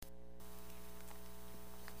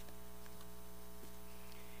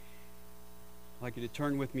I'd like you to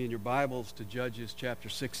turn with me in your Bibles to Judges chapter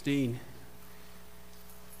 16.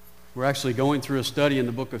 We're actually going through a study in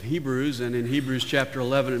the book of Hebrews, and in Hebrews chapter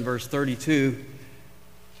 11 and verse 32,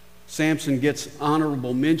 Samson gets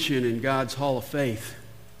honorable mention in God's Hall of Faith.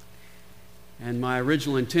 And my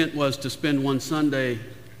original intent was to spend one Sunday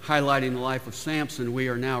highlighting the life of Samson. We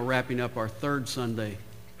are now wrapping up our third Sunday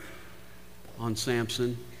on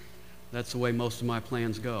Samson. That's the way most of my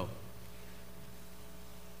plans go.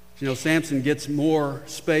 You know, Samson gets more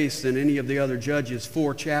space than any of the other judges,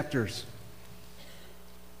 4 chapters.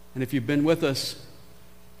 And if you've been with us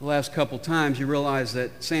the last couple times, you realize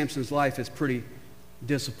that Samson's life is pretty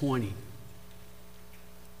disappointing.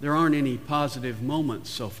 There aren't any positive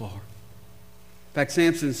moments so far. In fact,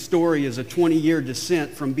 Samson's story is a 20-year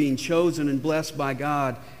descent from being chosen and blessed by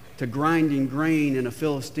God to grinding grain in a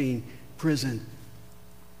Philistine prison.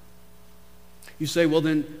 You say, well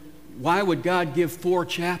then, why would God give 4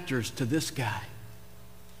 chapters to this guy?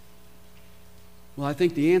 Well, I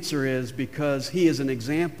think the answer is because he is an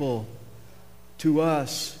example to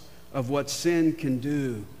us of what sin can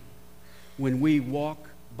do when we walk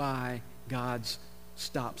by God's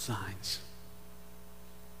stop signs.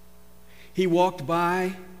 He walked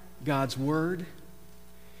by God's word.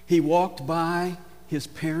 He walked by his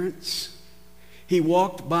parents. He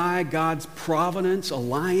walked by God's providence, a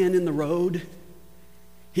lion in the road.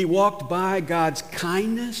 He walked by God's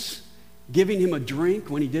kindness, giving him a drink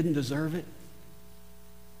when he didn't deserve it.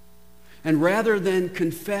 And rather than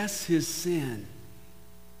confess his sin,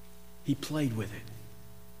 he played with it.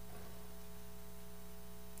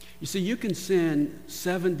 You see, you can sin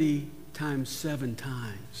 70 times 7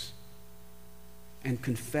 times and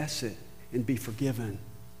confess it and be forgiven.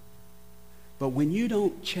 But when you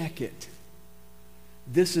don't check it,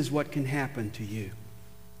 this is what can happen to you.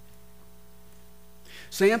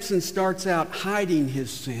 Samson starts out hiding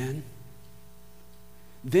his sin.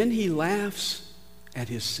 Then he laughs at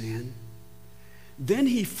his sin. Then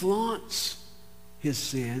he flaunts his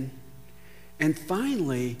sin. And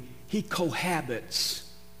finally, he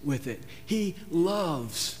cohabits with it. He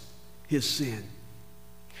loves his sin.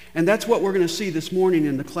 And that's what we're going to see this morning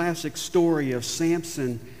in the classic story of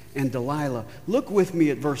Samson and Delilah. Look with me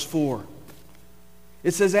at verse 4.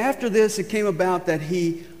 It says, after this it came about that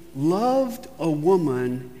he loved a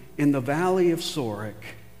woman in the valley of Sorek,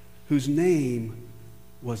 whose name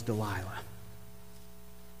was Delilah.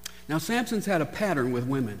 Now, Samson's had a pattern with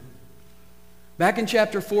women. Back in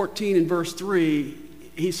chapter 14 and verse 3,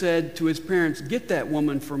 he said to his parents, get that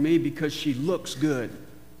woman for me because she looks good.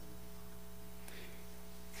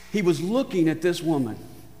 He was looking at this woman.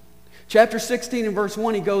 Chapter 16 and verse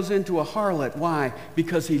 1, he goes into a harlot. Why?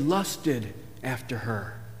 Because he lusted after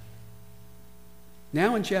her.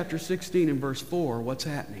 Now in chapter 16 and verse 4, what's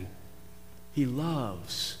happening? He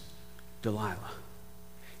loves Delilah.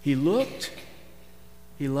 He looked,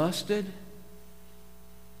 he lusted,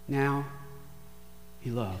 now he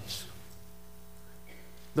loves.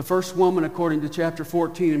 The first woman, according to chapter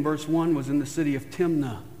 14 and verse 1, was in the city of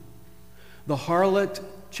Timnah. The harlot,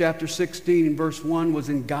 chapter 16 and verse 1, was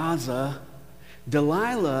in Gaza.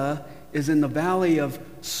 Delilah is in the valley of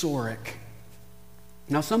Sorek.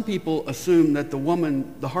 Now, some people assume that the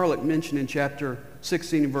woman, the harlot mentioned in chapter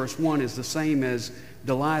 16 and verse 1 is the same as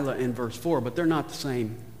Delilah in verse 4, but they're not the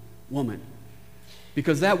same woman.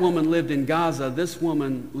 Because that woman lived in Gaza, this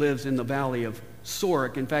woman lives in the valley of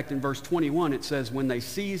Sorek. In fact, in verse 21, it says, when they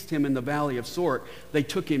seized him in the valley of Sorek, they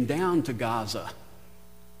took him down to Gaza.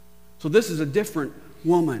 So this is a different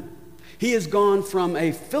woman. He has gone from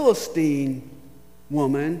a Philistine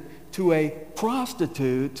woman to a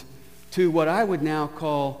prostitute to what I would now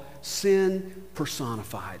call sin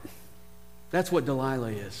personified. That's what Delilah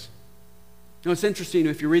is. Now, it's interesting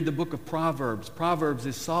if you read the book of Proverbs. Proverbs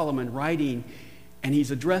is Solomon writing, and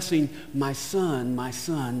he's addressing my son, my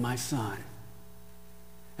son, my son.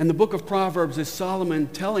 And the book of Proverbs is Solomon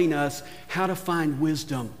telling us how to find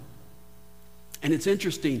wisdom. And it's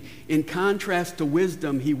interesting. In contrast to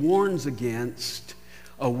wisdom, he warns against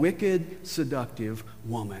a wicked, seductive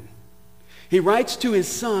woman. He writes to his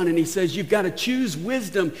son and he says, you've got to choose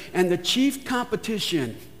wisdom, and the chief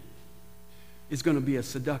competition is going to be a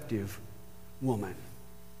seductive woman.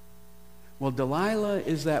 Well, Delilah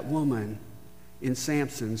is that woman in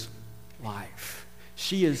Samson's life.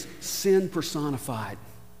 She is sin personified.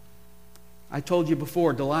 I told you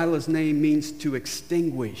before, Delilah's name means to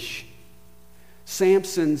extinguish.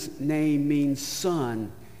 Samson's name means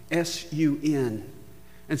son, S-U-N.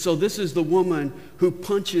 And so this is the woman who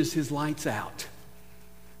punches his lights out.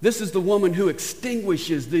 This is the woman who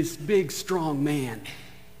extinguishes this big, strong man.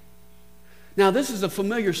 Now, this is a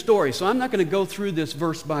familiar story, so I'm not going to go through this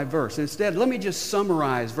verse by verse. Instead, let me just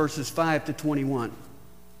summarize verses 5 to 21.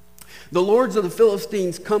 The lords of the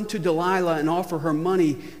Philistines come to Delilah and offer her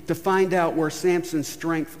money to find out where Samson's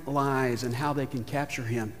strength lies and how they can capture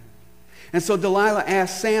him. And so Delilah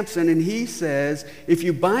asks Samson, and he says, if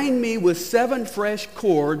you bind me with 7 fresh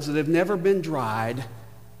cords that have never been dried,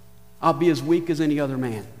 I'll be as weak as any other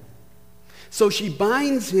man. So she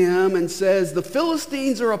binds him and says, the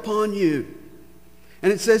Philistines are upon you.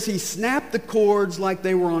 And it says he snapped the cords like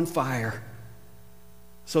they were on fire.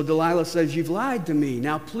 So Delilah says, you've lied to me.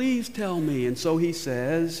 Now please tell me. And so he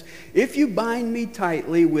says, if you bind me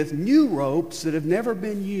tightly with new ropes that have never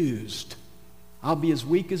been used, I'll be as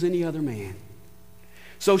weak as any other man.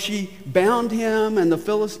 So she bound him and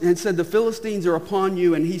said, the Philistines are upon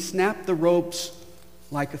you. And he snapped the ropes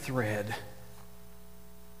like a thread.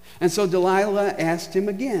 And so Delilah asked him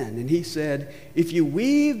again, and he said, if you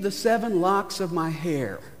weave the 7 locks of my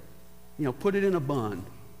hair, put it in a bun.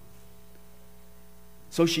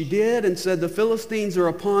 So she did and said, the Philistines are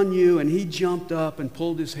upon you, and he jumped up and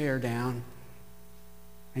pulled his hair down.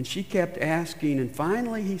 And she kept asking, and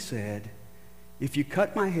finally he said, if you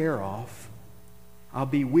cut my hair off, I'll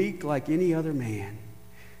be weak like any other man.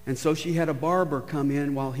 And so she had a barber come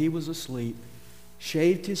in while he was asleep,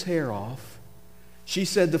 shaved his hair off. She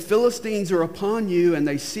said, the Philistines are upon you, and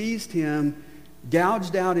they seized him,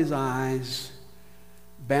 gouged out his eyes,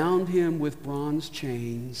 bound him with bronze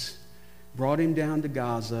chains, brought him down to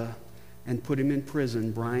Gaza, and put him in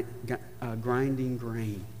prison, grinding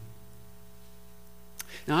grain.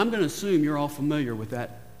 Now, I'm going to assume you're all familiar with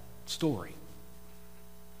that story.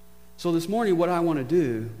 So this morning, what I want to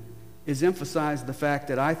do is emphasize the fact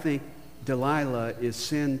that I think Delilah is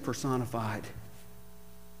sin personified.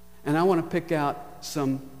 And I want to pick out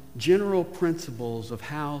some general principles of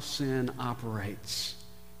how sin operates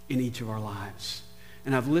in each of our lives.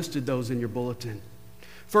 And I've listed those in your bulletin.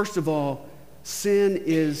 First of all, sin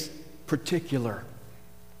is particular.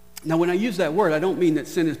 Now, when I use that word, I don't mean that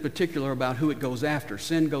sin is particular about who it goes after.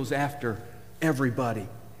 Sin goes after everybody.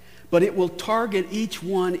 But it will target each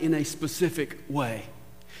one in a specific way.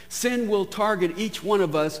 Sin will target each one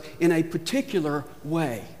of us in a particular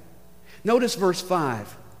way. Notice verse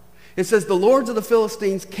 5. It says, the lords of the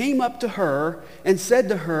Philistines came up to her and said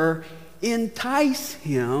to her, entice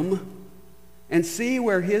him and see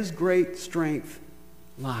where his great strength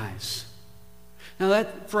lies. Now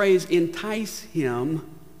that phrase, entice him,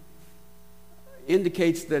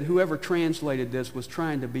 indicates that whoever translated this was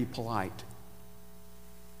trying to be polite.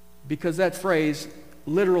 Because that phrase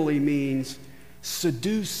literally means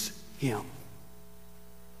seduce him.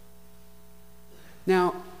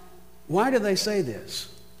 Now, why do they say this?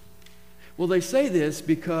 Well, they say this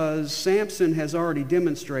because Samson has already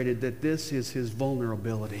demonstrated that this is his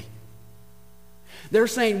vulnerability. They're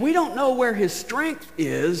saying, we don't know where his strength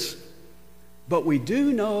is, but we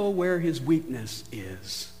do know where his weakness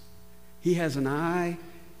is. He has an eye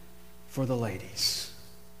for the ladies.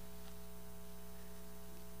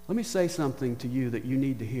 Let me say something to you that you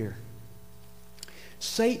need to hear.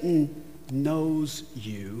 Satan knows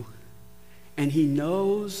you, and he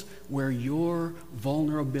knows where your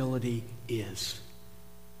vulnerability is.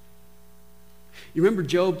 You remember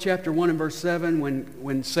Job chapter 1 and verse 7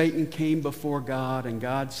 when Satan came before God and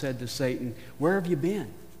God said to Satan, where have you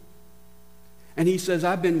been? And he says,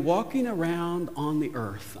 I've been walking around on the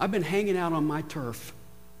earth. I've been hanging out on my turf.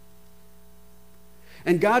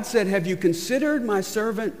 And God said, have you considered my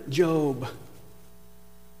servant Job?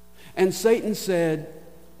 And Satan said,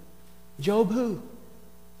 Job who?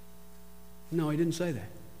 No, he didn't say that.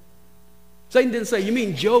 Satan didn't say, you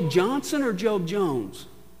mean Job Johnson or Job Jones?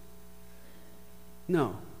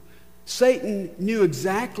 No. Satan knew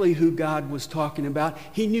exactly who God was talking about.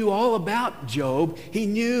 He knew all about Job. He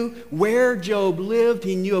knew where Job lived.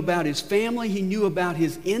 He knew about his family. He knew about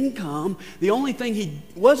his income. The only thing he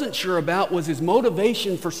wasn't sure about was his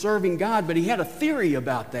motivation for serving God, but he had a theory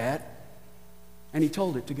about that, and he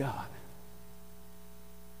told it to God.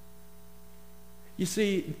 You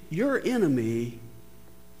see, your enemy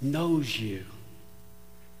knows you.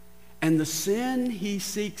 And the sin he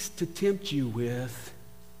seeks to tempt you with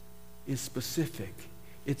is specific.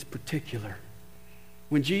 It's particular.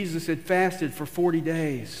 When Jesus had fasted for 40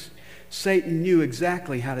 days, Satan knew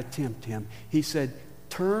exactly how to tempt him. He said,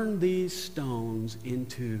 turn these stones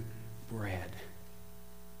into bread.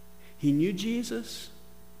 He knew Jesus,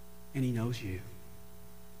 and he knows you.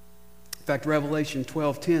 In fact, Revelation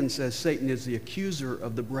 12:10 says Satan is the accuser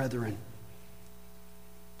of the brethren.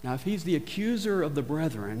 Now, if he's the accuser of the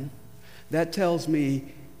brethren, that tells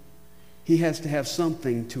me he has to have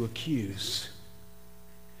something to accuse.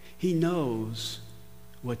 He knows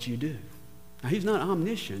what you do. Now, he's not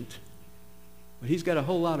omniscient, but he's got a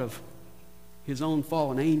whole lot of his own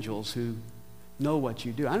fallen angels who know what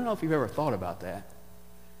you do. I don't know if you've ever thought about that.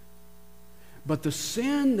 But the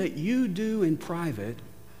sin that you do in private,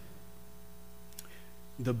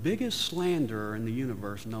 the biggest slanderer in the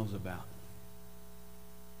universe knows about.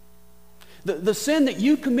 The sin that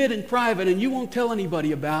you commit in private and you won't tell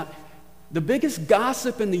anybody about, the biggest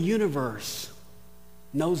gossip in the universe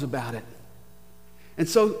knows about it. And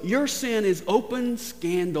so your sin is open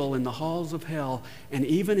scandal in the halls of hell and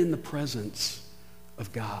even in the presence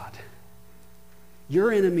of God.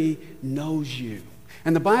 Your enemy knows you.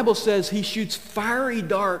 And the Bible says he shoots fiery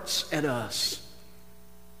darts at us.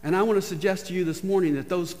 And I want to suggest to you this morning that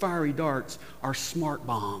those fiery darts are smart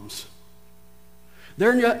bombs.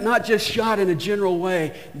 They're not just shot in a general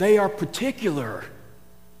way. They are particular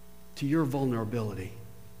to your vulnerability.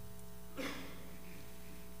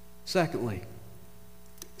 Secondly,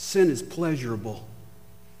 sin is pleasurable.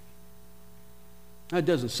 It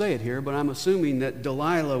doesn't say it here, but I'm assuming that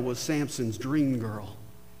Delilah was Samson's dream girl.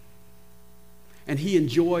 And he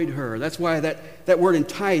enjoyed her. That's why that word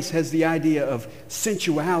entice has the idea of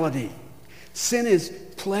sensuality. Sin is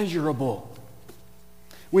pleasurable.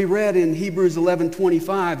 We read in Hebrews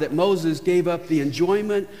 11:25 that Moses gave up the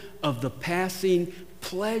enjoyment of the passing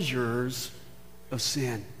pleasures of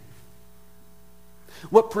sin.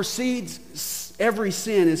 What precedes every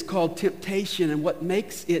sin is called temptation, and what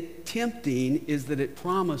makes it tempting is that it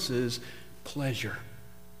promises pleasure.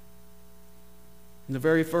 In the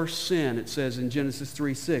very first sin, it says in Genesis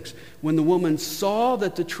 3:6, when the woman saw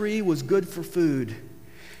that the tree was good for food,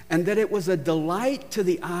 and that it was a delight to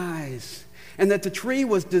the eyes, and that the tree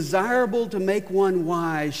was desirable to make one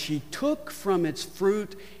wise, she took from its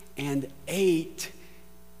fruit and ate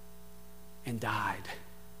and died.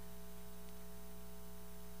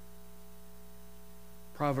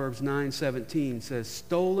 Proverbs 9:17 says,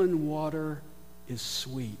 stolen water is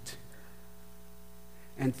sweet,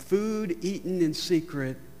 and food eaten in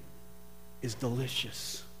secret is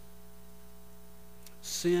delicious.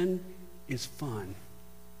 Sin is fun.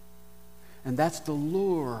 And that's the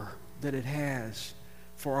lure that it has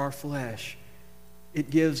for our flesh.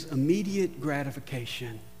 It gives immediate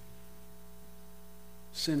gratification.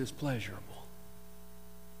 Sin is pleasurable.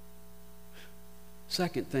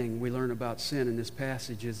 Second thing we learn about sin in this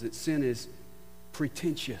passage is that sin is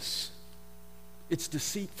pretentious. It's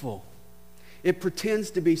deceitful. It pretends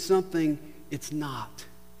to be something it's not.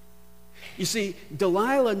 You see,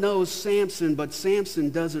 Delilah knows Samson, but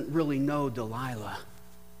Samson doesn't really know Delilah.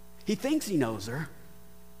 He thinks he knows her,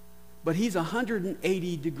 but he's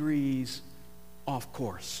 180 degrees off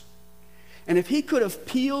course. And if he could have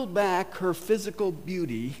peeled back her physical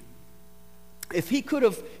beauty, if he could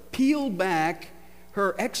have peeled back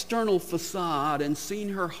her external facade and seen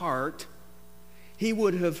her heart, he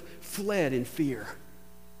would have fled in fear.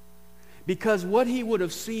 Because what he would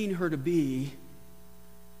have seen her to be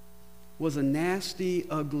was a nasty,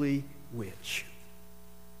 ugly witch.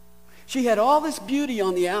 She had all this beauty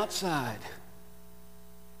on the outside,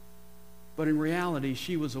 but in reality,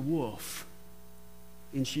 she was a wolf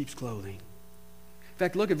in sheep's clothing. In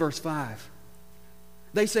fact, look at verse 5.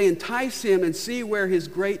 They say, entice him and see where his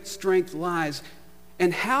great strength lies,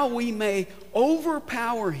 and how we may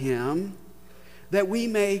overpower him, that we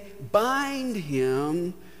may bind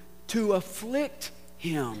him, to afflict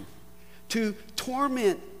him, to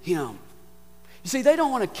torment him. You see, they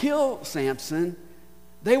don't want to kill Samson.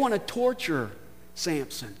 They want to torture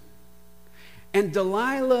Samson. And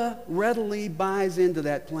Delilah readily buys into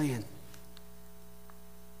that plan.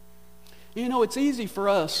 You know, it's easy for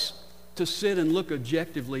us to sit and look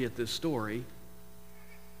objectively at this story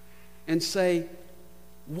and say,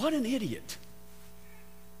 what an idiot.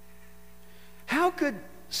 How could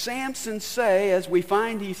Samson say, as we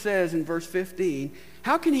find he says in verse 15,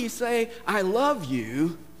 how can he say, I love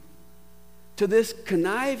you, to this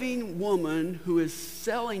conniving woman who is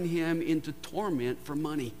selling him into torment for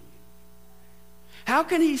money? How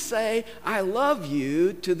can he say, I love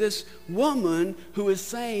you, to this woman who is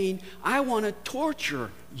saying, I want to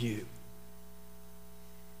torture you?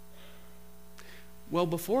 Well,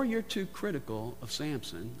 before you're too critical of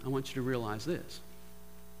Samson, I want you to realize this,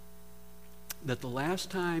 that the last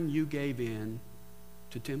time you gave in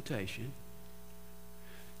to temptation,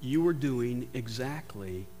 you were doing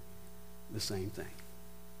exactly the same thing.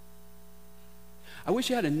 I wish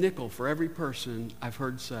I had a nickel for every person I've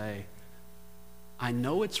heard say, I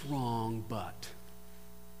know it's wrong, but.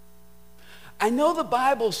 I know the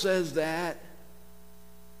Bible says that,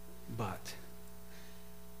 but.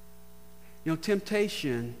 You know,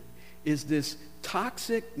 temptation is this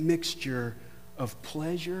toxic mixture of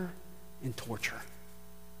pleasure and torture.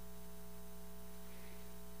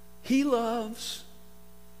 He loves,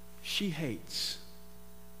 she hates.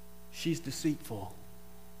 She's deceitful,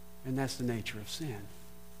 and that's the nature of sin.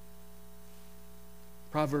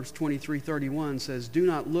 Proverbs 23:31 says, "Do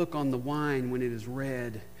not look on the wine when it is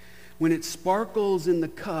red, when it sparkles in the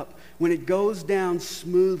cup, when it goes down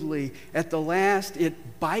smoothly. At the last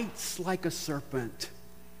it bites like a serpent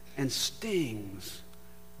and stings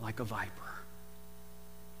like a viper."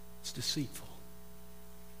 It's deceitful.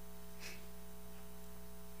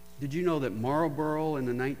 Did you know that Marlboro in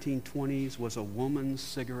the 1920s was a woman's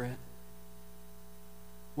cigarette?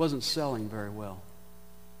 Wasn't selling very well.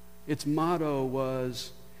 Its motto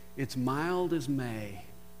was, "It's mild as May."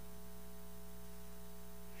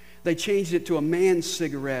 They changed it to a man's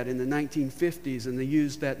cigarette in the 1950s, and they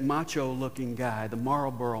used that macho-looking guy, the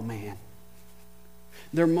Marlboro Man.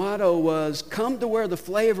 Their motto was, "Come to where the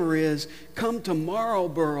flavor is, come to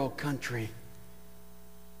Marlboro country."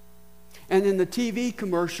 And in the TV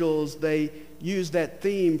commercials, they used that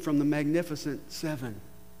theme from the Magnificent Seven.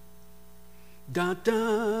 Dun,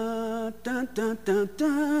 dun, dun, dun, dun,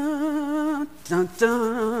 dun, dun,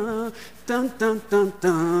 dun, dun, dun, dun,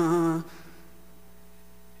 dun.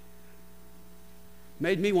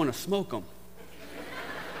 Made me want to smoke them.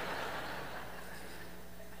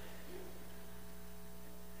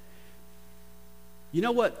 You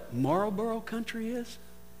know what Marlboro country is?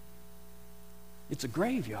 It's a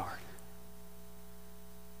graveyard.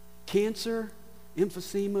 Cancer,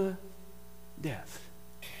 emphysema, death.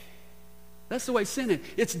 That's the way sin is.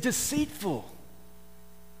 It's deceitful.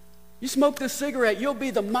 You smoke this cigarette, you'll be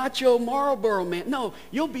the macho Marlboro Man. No,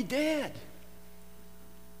 you'll be dead.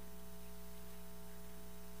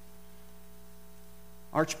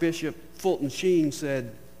 Archbishop Fulton Sheen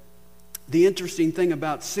said, "The interesting thing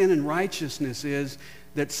about sin and righteousness is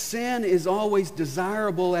that sin is always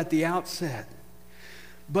desirable at the outset.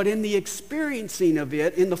 But in the experiencing of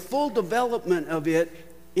it, in the full development of it,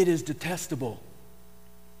 it is detestable.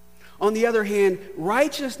 On the other hand,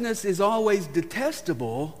 righteousness is always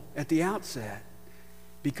detestable at the outset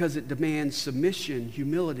because it demands submission,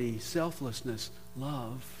 humility, selflessness,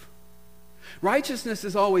 love. Righteousness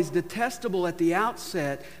is always detestable at the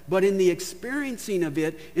outset, but in the experiencing of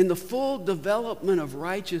it, in the full development of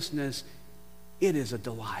righteousness, it is a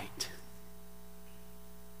delight."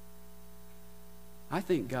 I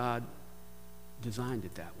think God designed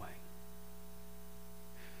it that way.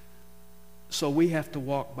 So we have to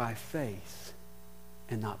walk by faith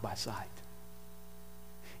and not by sight.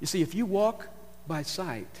 You see, if you walk by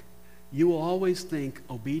sight, you will always think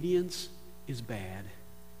obedience is bad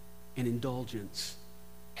and indulgence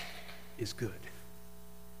is good.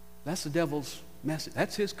 That's the devil's message.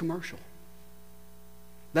 That's his commercial.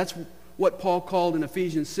 That's what Paul called in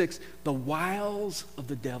Ephesians 6 the wiles of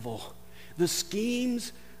the devil. The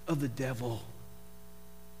schemes of the devil.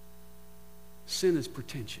 Sin is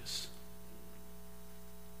pretentious.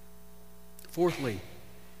 Fourthly,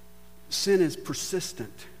 sin is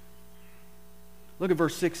persistent. Look at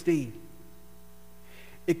verse 16.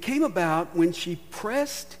 "It came about when she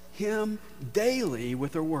pressed him daily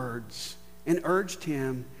with her words and urged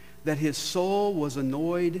him that his soul was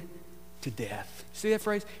annoyed to death." See that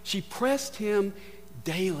phrase? She pressed him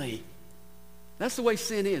daily. That's the way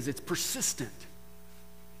sin is. It's persistent.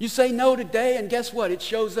 You say no today, and guess what? It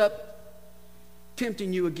shows up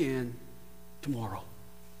tempting you again tomorrow.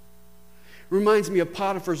 Reminds me of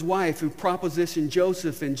Potiphar's wife who propositioned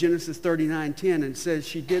Joseph in Genesis 39:10, and says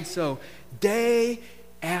she did so day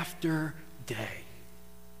after day.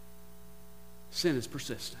 Sin is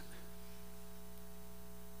persistent.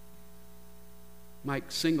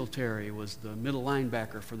 Mike Singletary was the middle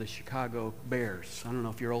linebacker for the Chicago Bears. I don't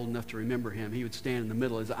know if you're old enough to remember him. He would stand in the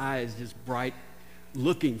middle, his eyes just bright,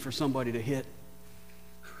 looking for somebody to hit.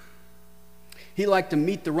 He liked to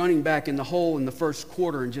meet the running back in the hole in the first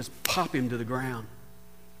quarter and just pop him to the ground.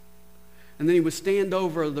 And then he would stand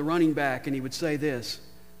over the running back and he would say this,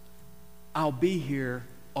 "I'll be here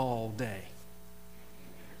all day."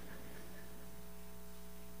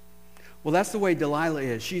 Well, that's the way Delilah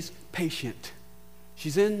is. She's patient.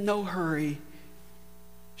 She's in no hurry.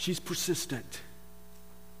 She's persistent.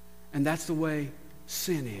 And that's the way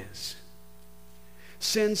sin is.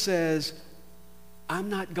 Sin says, "I'm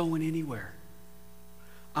not going anywhere.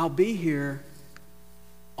 I'll be here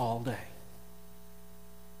all day."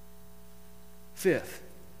 Fifth,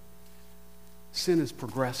 sin is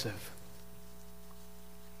progressive.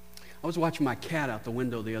 I was watching my cat out the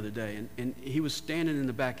window the other day, and he was standing in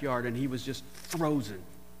the backyard, and he was just frozen,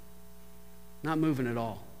 not moving at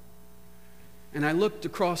all. And I looked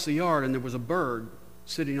across the yard, and there was a bird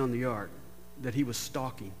sitting on the yard that he was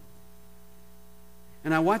stalking.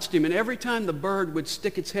 And I watched him, and every time the bird would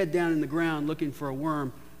stick its head down in the ground looking for a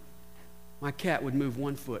worm, my cat would move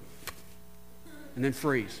 1 foot and then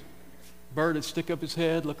freeze. Bird would stick up his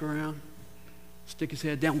head, look around, stick his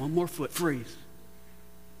head down 1 more foot, freeze.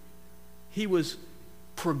 He was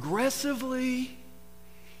progressively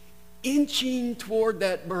inching toward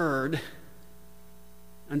that bird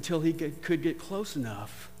until he could get close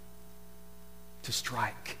enough to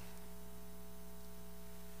strike.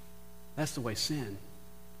 That's the way sin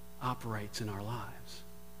operates in our lives.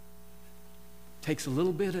 Takes a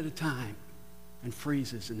little bit at a time and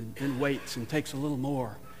freezes and then waits and takes a little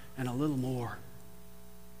more and a little more.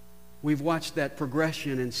 We've watched that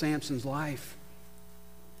progression in Samson's life.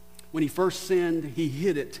 When he first sinned, he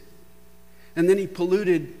hid it. And then he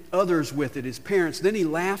polluted others with it, his parents. Then he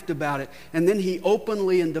laughed about it. And then he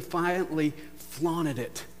openly and defiantly flaunted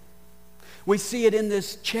it. We see it in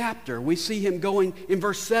this chapter. We see him going, in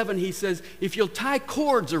verse 7, he says, if you'll tie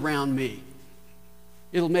cords around me,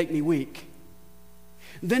 it'll make me weak.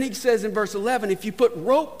 Then he says in verse 11, if you put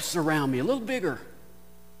ropes around me, a little bigger,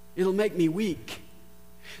 it'll make me weak.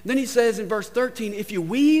 Then he says in verse 13, if you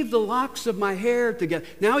weave the locks of my hair together.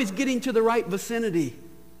 Now he's getting to the right vicinity.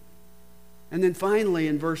 And then finally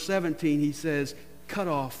in verse 17, he says, cut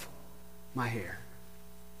off my hair.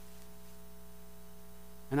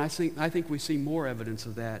 And I think we see more evidence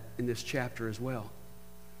of that in this chapter as well.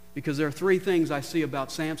 Because there are 3 things I see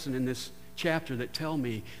about Samson in this chapter that tell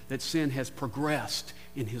me that sin has progressed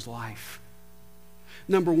in his life.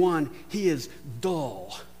 Number 1, he is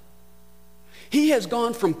dull. He has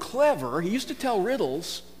gone from clever, he used to tell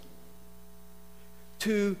riddles,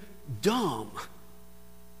 to dumb.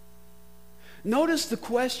 Notice the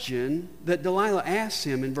question that Delilah asks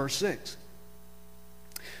him in verse 6.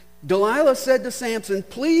 Delilah said to Samson,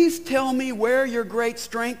 please tell me where your great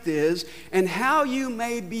strength is and how you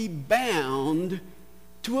may be bound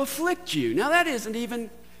to afflict you. Now that isn't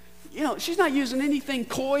even, she's not using anything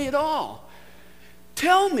coy at all.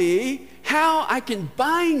 Tell me how I can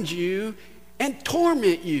bind you and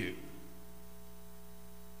torment you.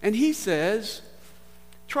 And he says,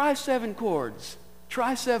 try 7 cords,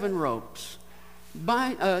 try 7 ropes,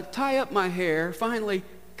 tie up my hair, finally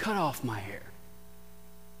cut off my hair.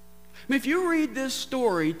 I mean, if you read this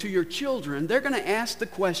story to your children, they're going to ask the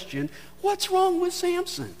question, what's wrong with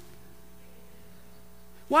Samson?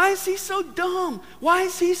 Why is he so dumb? Why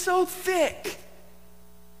is he so thick?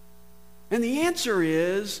 And the answer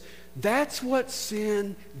is, that's what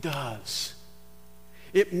sin does.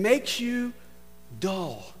 It makes you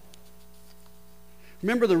dull.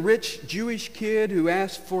 Remember the rich Jewish kid who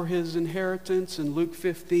asked for his inheritance in Luke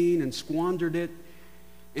 15 and squandered it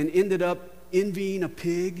and ended up envying a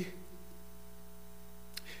pig?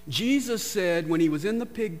 Jesus said when he was in the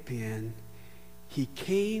pig pen, he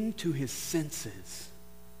came to his senses.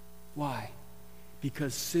 Why?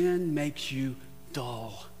 Because sin makes you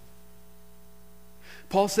dull.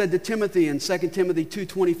 Paul said to Timothy in 2 Timothy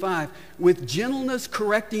 2:25, with gentleness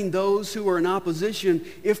correcting those who are in opposition,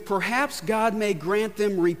 if perhaps God may grant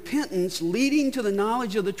them repentance leading to the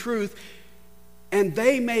knowledge of the truth, and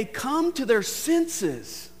they may come to their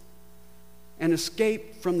senses and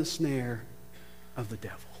escape from the snare of the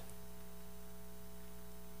devil.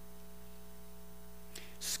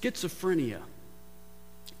 Schizophrenia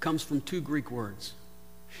comes from 2 Greek words.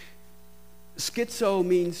 Schizo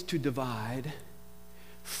means to divide.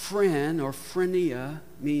 Phren or phrenia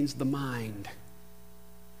means the mind.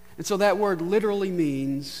 And so that word literally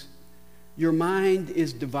means your mind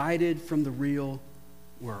is divided from the real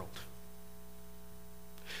world.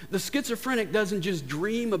 The schizophrenic doesn't just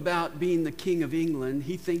dream about being the king of England,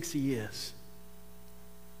 he thinks he is.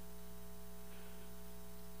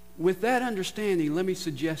 With that understanding, let me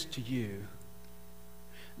suggest to you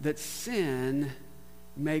that sin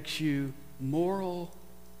makes you moral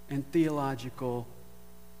and theological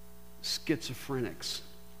schizophrenics.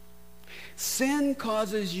 Sin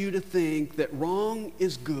causes you to think that wrong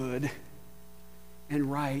is good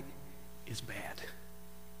and right is bad.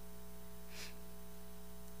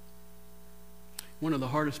 One of the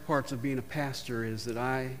hardest parts of being a pastor is that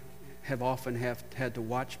I have often had to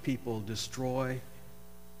watch people destroy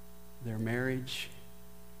their marriage,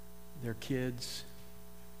 their kids,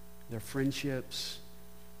 their friendships,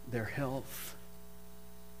 their health.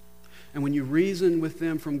 And when you reason with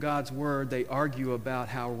them from God's Word, they argue about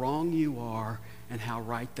how wrong you are and how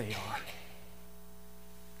right they are.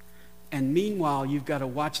 And meanwhile, you've got to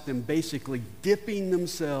watch them basically dipping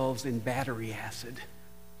themselves in battery acid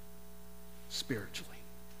spiritually.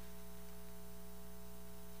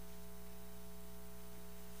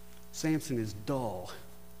 Samson is dull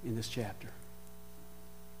in this chapter.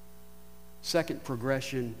 Second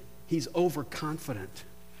progression, he's overconfident.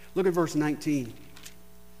 Look at verse 19.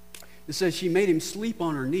 It says she made him sleep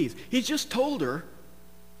on her knees. He just told her,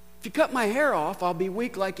 if you cut my hair off, I'll be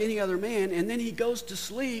weak like any other man. And then he goes to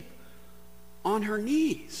sleep on her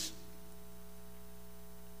knees.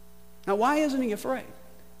 Now, why isn't he afraid?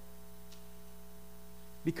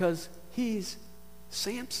 Because he's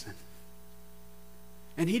Samson.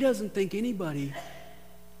 And he doesn't think anybody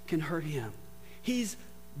can hurt him. He's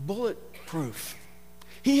bulletproof.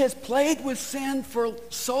 He has played with sin for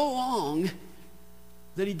so long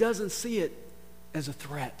that he doesn't see it as a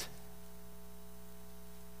threat.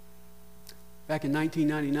 Back in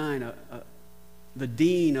 1999, the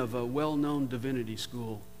dean of a well-known divinity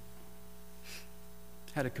school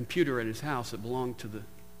had a computer at his house that belonged to the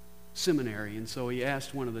seminary, and so he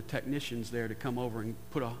asked one of the technicians there to come over and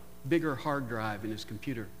put a bigger hard drive in his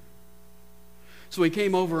computer. So he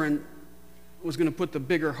came over and was going to put the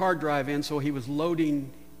bigger hard drive in, so he was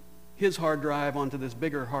loading his hard drive onto this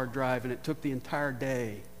bigger hard drive, and it took the entire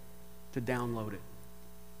day to download it.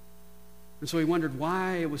 And so he wondered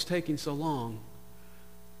why it was taking so long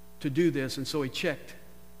to do this, and so he checked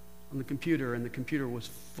on the computer, and the computer was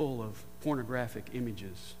full of pornographic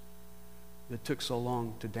images that took so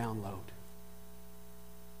long to download.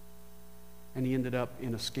 And he ended up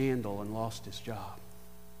in a scandal and lost his job.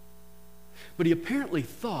 But he apparently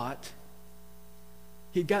thought,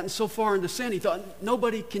 he'd gotten so far into sin, he thought,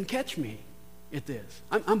 nobody can catch me at this.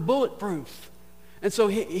 I'm bulletproof. And so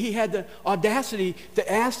he had the audacity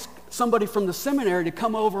to ask somebody from the seminary to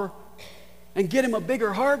come over and get him a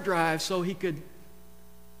bigger hard drive so he could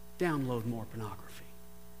download more pornography.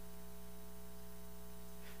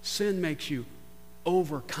 Sin makes you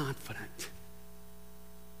overconfident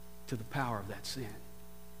to the power of that sin.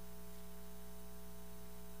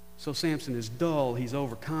 So Samson is dull, he's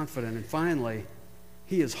overconfident, and finally,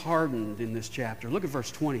 he is hardened in this chapter. Look at verse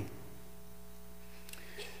 20.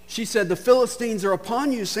 She said, "The Philistines are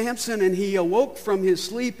upon you, Samson." And he awoke from his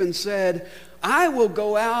sleep and said, "I will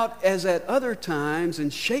go out as at other times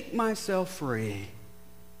and shake myself free."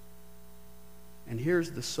 And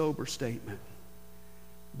here's the sober statement.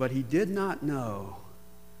 But he did not know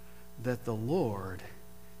that the Lord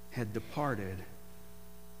had departed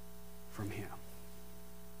from him.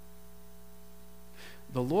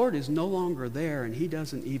 The Lord is no longer there, and he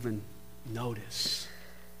doesn't even notice.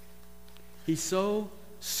 He's so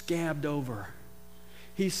scabbed over.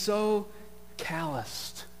 He's so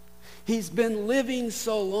calloused. He's been living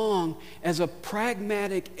so long as a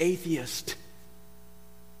pragmatic atheist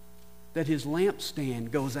that his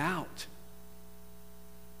lampstand goes out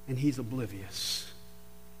and he's oblivious.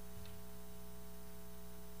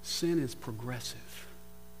 Sin is progressive.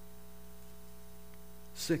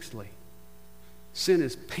 Sixthly, sin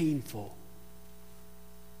is painful.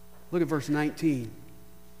 Look at verse 19.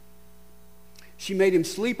 She made him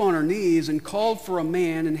sleep on her knees and called for a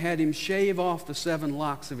man and had him shave off the 7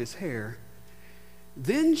 locks of his hair.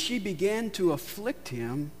 Then she began to afflict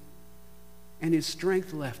him, and his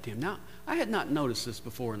strength left him. Now, I had not noticed this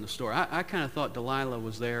before in the story. I kind of thought Delilah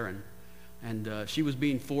was there, and she was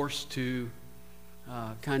being forced to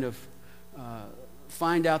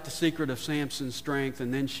find out the secret of Samson's strength,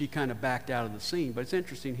 and then she kind of backed out of the scene. But it's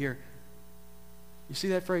interesting here. You see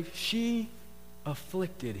that phrase? She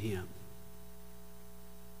afflicted him.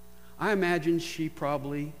 I imagine she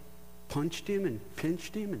probably punched him and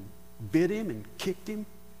pinched him and bit him and kicked him.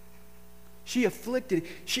 She afflicted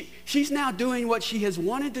him. She's now doing what she has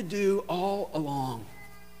wanted to do all along.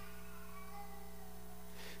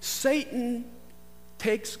 Satan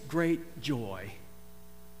takes great joy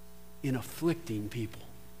in afflicting people.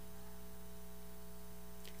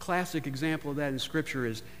 Classic example of that in Scripture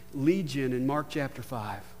is Legion in Mark chapter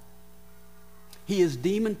 5. He is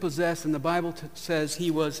demon-possessed, and the Bible says he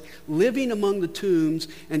was living among the tombs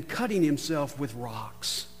and cutting himself with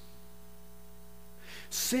rocks.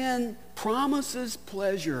 Sin promises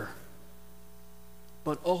pleasure,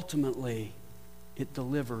 but ultimately it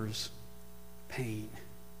delivers pain.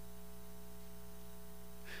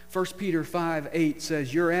 1 Peter 5:8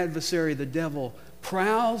 says, "Your adversary, the devil,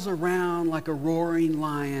 prowls around like a roaring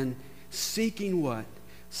lion, seeking" what?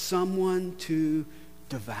 "Someone to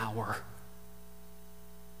devour."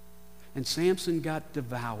 And Samson got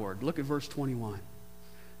devoured. Look at verse 21.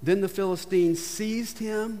 "Then the Philistines seized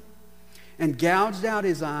him and gouged out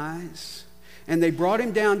his eyes, and they brought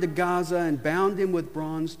him down to Gaza and bound him with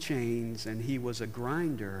bronze chains, and he was a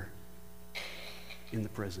grinder in the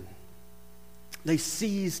prison." They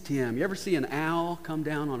seized him. You ever see an owl come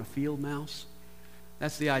down on a field mouse?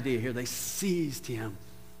 That's the idea here. They seized him.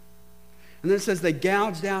 And then it says they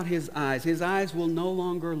gouged out his eyes. His eyes will no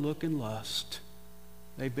longer look in lust.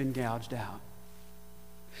 They've been gouged out.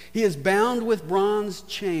 He is bound with bronze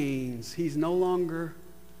chains. He's no longer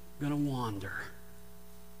going to wander.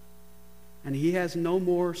 And he has no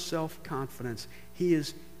more self-confidence. He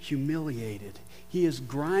is humiliated. He is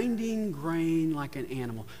grinding grain like an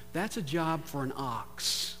animal. That's a job for an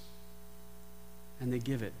ox. And they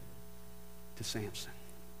give it to Samson.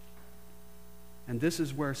 And this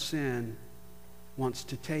is where sin wants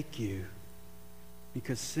to take you,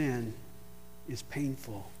 because sin is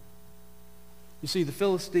painful. You see, the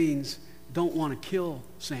Philistines don't want to kill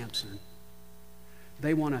Samson.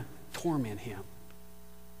 They want to torment him.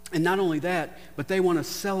 And not only that, but they want to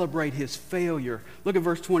celebrate his failure. Look at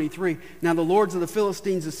verse 23. Now the lords of the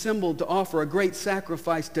Philistines assembled to offer a great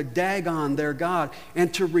sacrifice to Dagon, their god,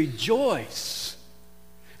 and to rejoice.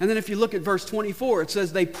 And then if you look at verse 24, it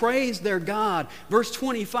says they praised their God. Verse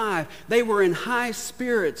 25, they were in high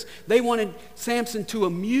spirits. They wanted Samson to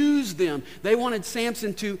amuse them. They wanted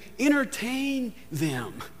Samson to entertain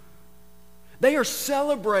them. They are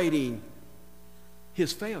celebrating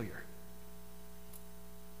his failure.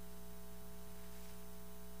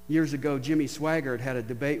 Years ago, Jimmy Swaggart had a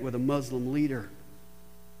debate with a Muslim leader.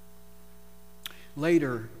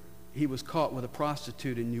 Later, he was caught with a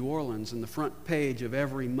prostitute in New Orleans, and the front page of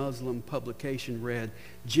every Muslim publication read,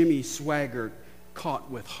 Jimmy Swaggart caught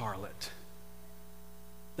with harlot.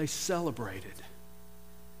 They celebrated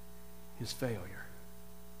his failure.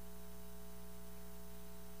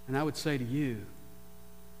 And I would say to you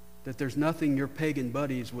that there's nothing your pagan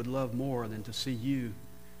buddies would love more than to see you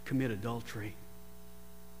commit adultery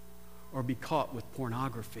or be caught with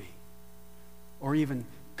pornography or even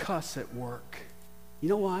cuss at work. You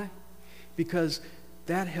know why? Because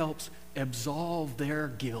that helps absolve their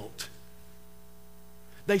guilt.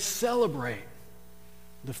 They celebrate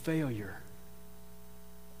the failure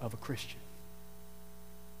of a Christian.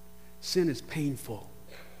 Sin is painful.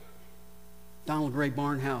 Donald Ray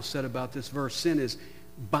Barnhouse said about this verse, sin is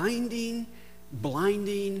binding,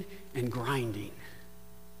 blinding, and grinding.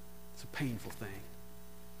 It's a painful thing.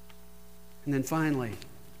 And then finally,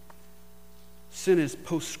 sin is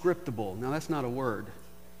postscriptable. Now that's not a word,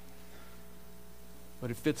 but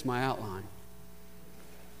it fits my outline.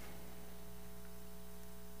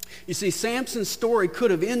 You see, Samson's story could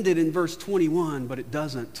have ended in verse 21, but it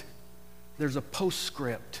doesn't. There's a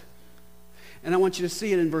postscript. And I want you to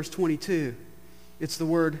see it in verse 22. It's the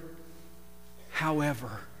word,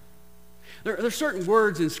 however. There are certain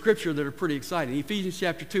words in Scripture that are pretty exciting. Ephesians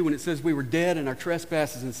chapter 2, when it says we were dead in our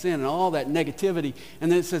trespasses and sin and all that negativity,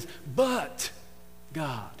 and then it says, but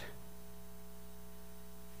God.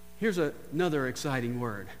 Here's another exciting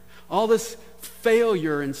word. All this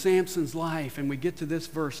failure in Samson's life, and we get to this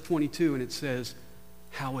verse 22, and it says,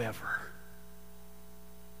 however.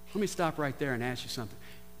 Let me stop right there and ask you something.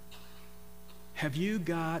 Have you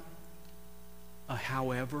got a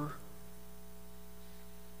however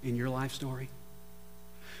in your life story?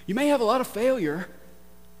 You may have a lot of failure.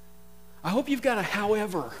 I hope you've got a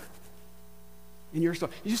however in your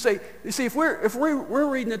story. You see, if we're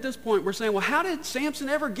reading at this point, we're saying, well, how did Samson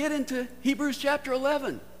ever get into Hebrews chapter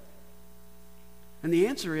 11? And the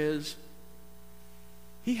answer is,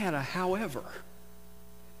 he had a however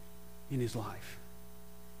in his life.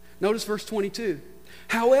 Notice verse 22.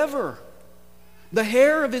 However, the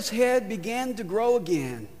hair of his head began to grow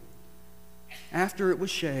again after it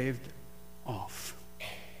was shaved off.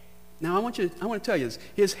 Now, I want to tell you this.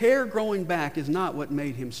 His hair growing back is not what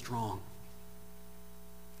made him strong.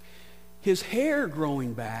 His hair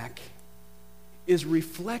growing back is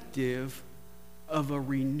reflective of a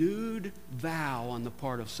renewed vow on the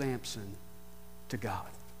part of Samson to God.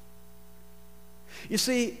 You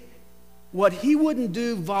see, what he wouldn't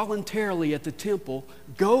do voluntarily at the temple,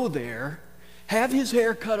 go there, have his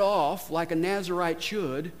hair cut off like a Nazirite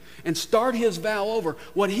should, and start his vow over.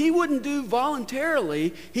 What he wouldn't do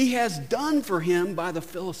voluntarily, he has done for him by the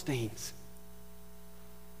Philistines.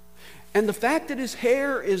 And the fact that his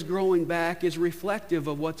hair is growing back is reflective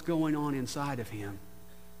of what's going on inside of him.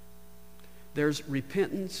 There's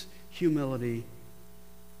repentance, humility,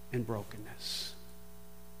 and brokenness.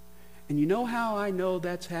 And you know how I know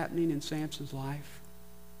that's happening in Samson's life?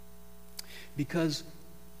 Because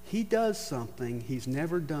he does something he's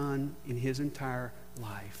never done in his entire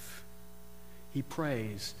life. He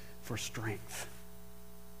prays for strength.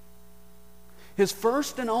 His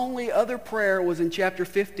first and only other prayer was in chapter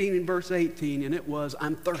 15 and verse 18, and it was,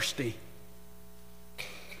 I'm thirsty.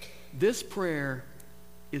 This prayer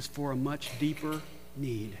is for a much deeper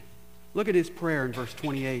need. Look at his prayer in verse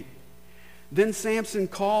 28. Then Samson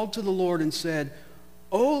called to the Lord and said,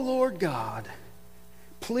 O Lord God,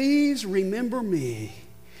 please remember me,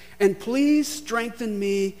 and please strengthen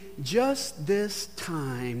me just this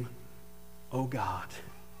time, O God.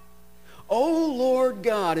 O Lord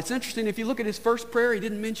God. It's interesting, if you look at his first prayer, he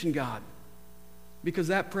didn't mention God, because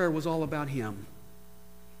that prayer was all about him.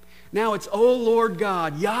 Now it's, O Lord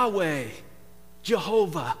God, Yahweh,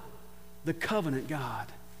 Jehovah, the covenant God.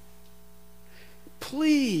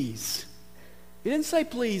 Please. He didn't say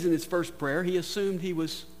please in his first prayer. He assumed he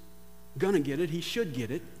was going to get it. He should get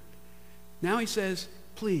it. Now he says,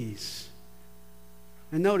 please.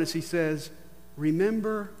 And notice he says,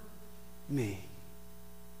 remember me.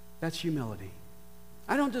 That's humility.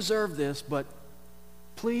 I don't deserve this, but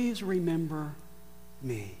please remember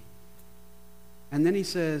me. And then he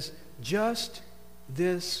says, just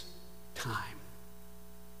this time.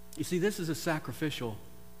 You see, this is a sacrificial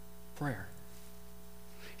prayer.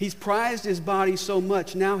 He's prized his body so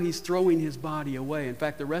much, now he's throwing his body away. In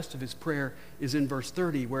fact, the rest of his prayer is in verse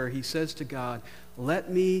 30, where he says to God,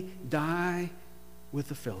 let me die with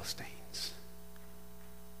the Philistines.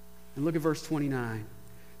 And look at verse 29.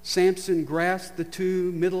 Samson grasped the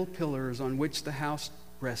two middle pillars on which the house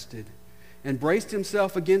rested and braced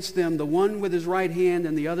himself against them, the one with his right hand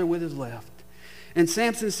and the other with his left. And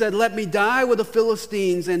Samson said, let me die with the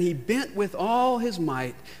Philistines. And he bent with all his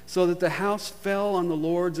might, so that the house fell on the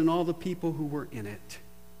lords and all the people who were in it.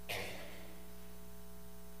 Does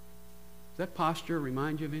that posture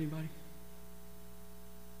remind you of anybody?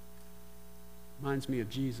 Reminds me of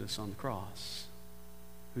Jesus on the cross,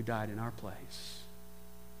 who died in our place.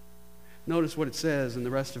 Notice what it says in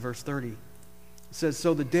the rest of verse 30. It says,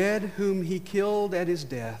 so the dead whom he killed at his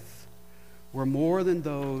death were more than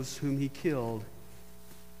those whom he killed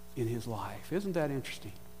in his life. Isn't that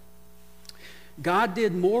interesting? God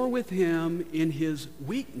did more with him in his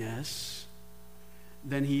weakness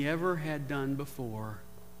than he ever had done before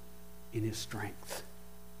in his strength.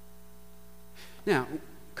 Now,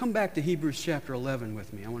 come back to Hebrews chapter 11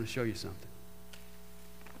 with me. I want to show you something.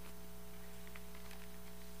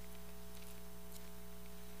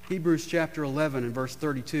 Hebrews chapter 11 and verse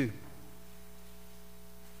 32.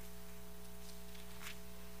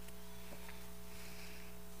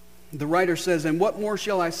 The writer says, and what more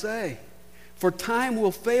shall I say? For time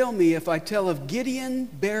will fail me if I tell of Gideon,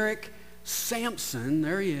 Barak, Samson,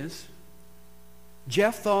 there he is,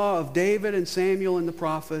 Jephthah, of David and Samuel and the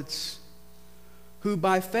prophets, who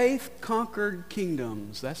by faith conquered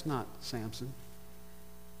kingdoms. That's not Samson.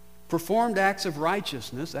 Performed acts of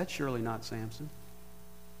righteousness. That's surely not Samson.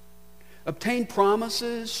 Obtained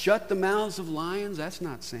promises, shut the mouths of lions. That's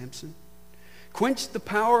not Samson. Quenched the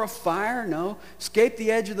power of fire? No. Escaped the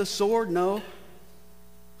edge of the sword? No.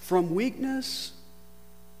 From weakness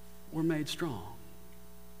were made strong.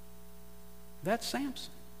 That's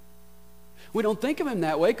Samson. We don't think of him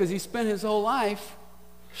that way because he spent his whole life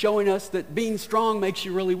showing us that being strong makes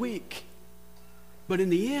you really weak. But in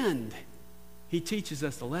the end, he teaches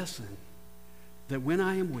us the lesson that when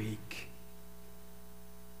I am weak,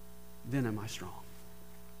 then am I strong.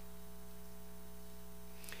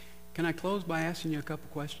 Can I close by asking you a couple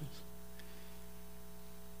questions?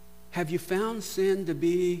 Have you found sin to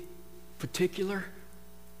be particular,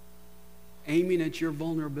 aiming at your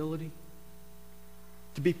vulnerability?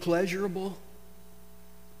 To be pleasurable?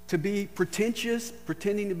 To be pretentious,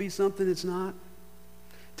 pretending to be something it's not?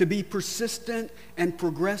 To be persistent and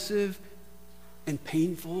progressive and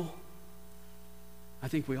painful? I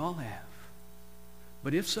think we all have.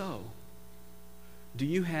 But if so, do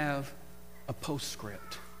you have a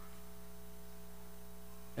postscript?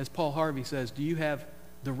 As Paul Harvey says, do you have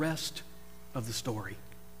the rest of the story?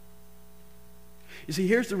 You see,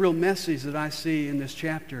 here's the real message that I see in this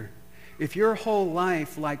chapter. If your whole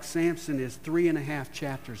life, like Samson, is 3.5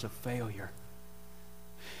 chapters of failure,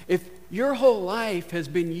 if your whole life has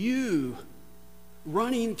been you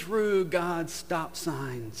running through God's stop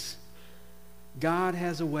signs, God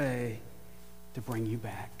has a way to bring you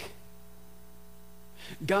back.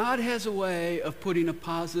 God has a way of putting a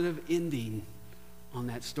positive ending on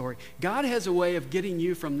that story. God has a way of getting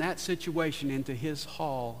you from that situation into his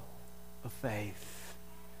hall of faith.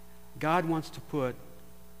 God wants to put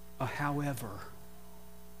a however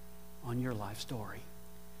on your life story.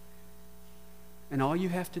 And all you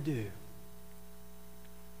have to do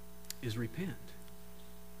is repent.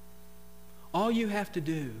 All you have to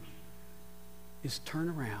do is turn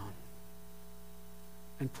around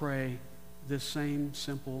and pray this same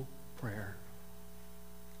simple prayer.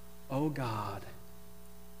 Oh God,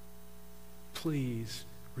 please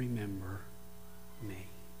remember me.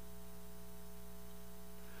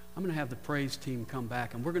 I'm going to have the praise team come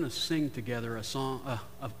back, and we're going to sing together a song,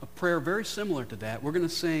 a prayer very similar to that. We're going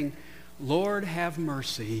to sing, Lord, have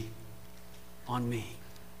mercy on me.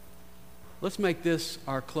 Let's make this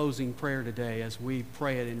our closing prayer today as we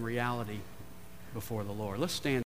pray it in reality before the Lord. Let's stand.